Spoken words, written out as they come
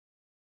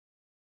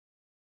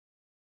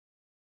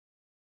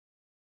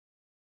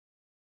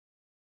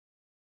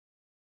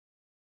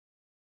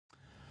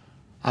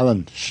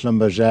Alan,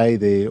 Schlumberger,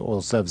 the oil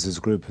services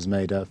group, has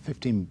made a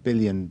 $15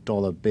 billion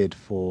bid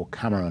for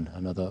Cameron,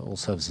 another oil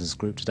services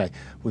group today.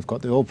 We've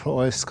got the oil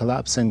price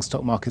collapsing,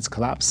 stock markets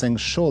collapsing.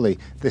 Surely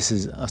this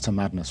is utter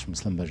madness from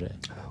Schlumberger.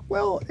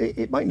 Well,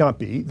 it might not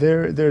be.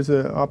 There's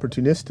an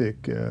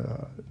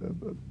opportunistic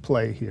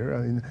play here.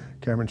 I mean,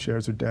 Cameron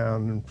shares are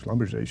down, and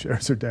Schlumberger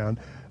shares are down.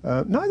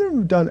 Neither of them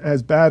have done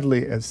as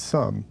badly as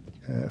some,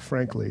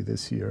 frankly,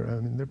 this year. I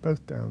mean, they're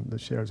both down. The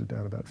shares are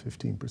down about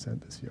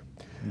 15% this year.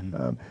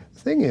 The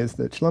thing is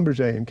that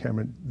Schlumberger and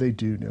Cameron, they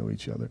do know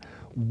each other.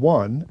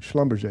 One,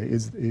 Schlumberger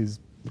is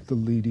the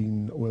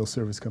leading oil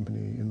service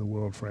company in the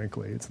world,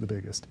 frankly. It's the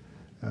biggest.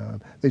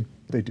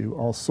 They do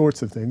all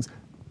sorts of things,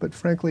 but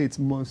frankly, it's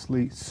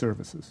mostly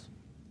services.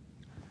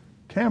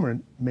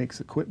 Cameron makes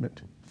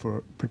equipment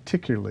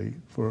particularly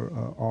for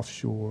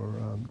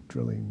offshore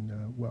drilling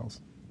wells.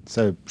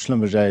 So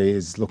Schlumberger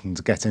is looking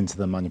to get into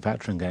the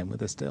manufacturing game with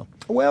this deal.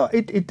 Well,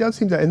 it does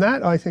seem that, and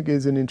that I think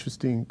is an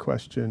interesting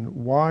question.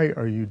 Why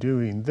are you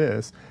doing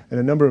this? And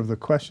a number of the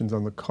questions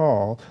on the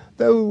call,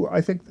 though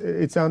I think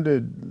it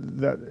sounded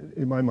that,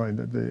 in my mind,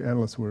 that the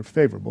analysts were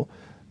favorable.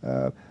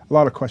 A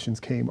lot of questions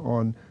came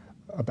on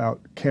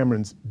about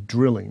Cameron's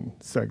drilling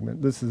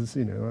segment. This is,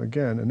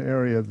 again, an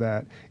area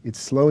that it's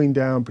slowing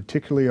down,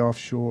 particularly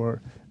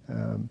offshore.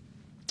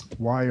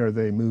 Why are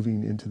they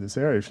moving into this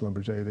area of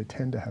Schlumberger? They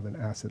tend to have an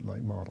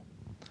asset-light model.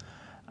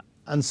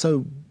 And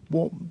so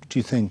what do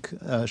you think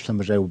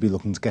Schlumberger will be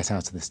looking to get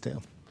out of this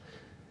deal?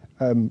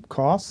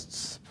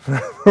 Costs,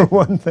 for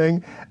one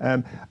thing.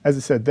 As I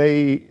said,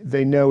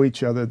 they know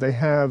each other. They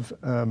have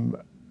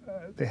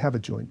a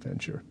joint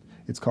venture.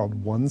 It's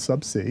called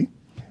OneSubsea.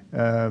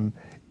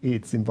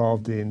 It's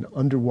involved in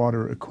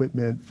underwater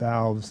equipment,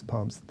 valves,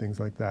 pumps,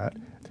 things like that.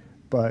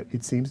 But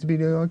it seems to be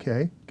doing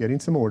okay, getting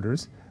some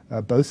orders.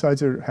 Both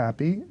sides are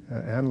happy.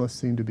 Analysts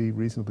seem to be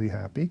reasonably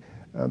happy.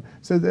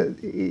 So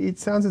it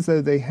sounds as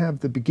though they have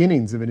the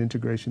beginnings of an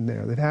integration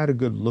there. They've had a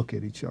good look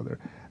at each other,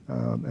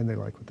 and they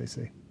like what they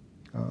see.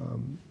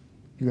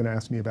 You're going to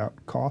ask me about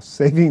cost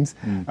savings.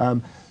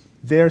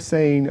 They're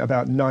saying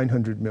about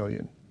 900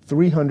 million,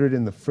 300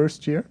 in the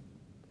first year,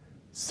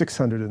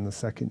 600 in the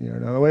second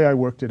year. Now, the way I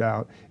worked it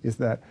out is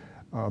that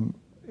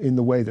in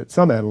the way that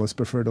some analysts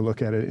prefer to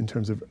look at it in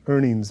terms of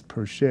earnings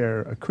per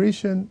share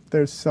accretion,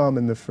 there's some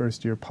in the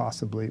first year,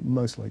 possibly,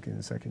 most likely in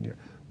the second year.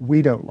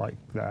 We don't like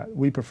that.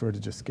 We prefer to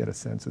just get a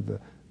sense of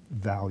the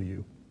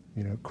value,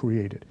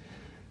 created.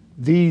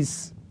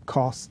 These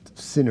cost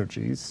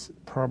synergies,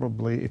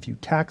 probably, if you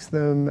tax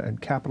them and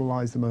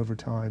capitalize them over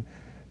time,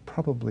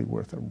 probably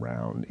worth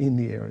around in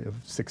the area of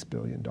 $6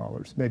 billion,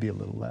 maybe a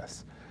little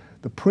less.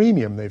 The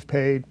premium they've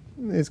paid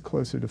is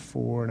closer to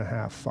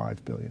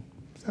 $4.5–5 billion.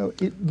 So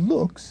it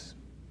looks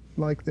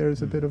like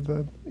there's a bit of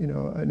an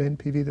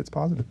NPV that's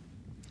positive.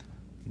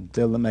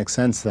 Deal that makes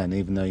sense then,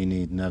 even though you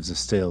need nerves of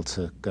steel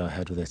to go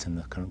ahead with it in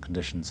the current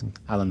conditions.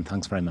 Alan,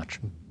 thanks very much.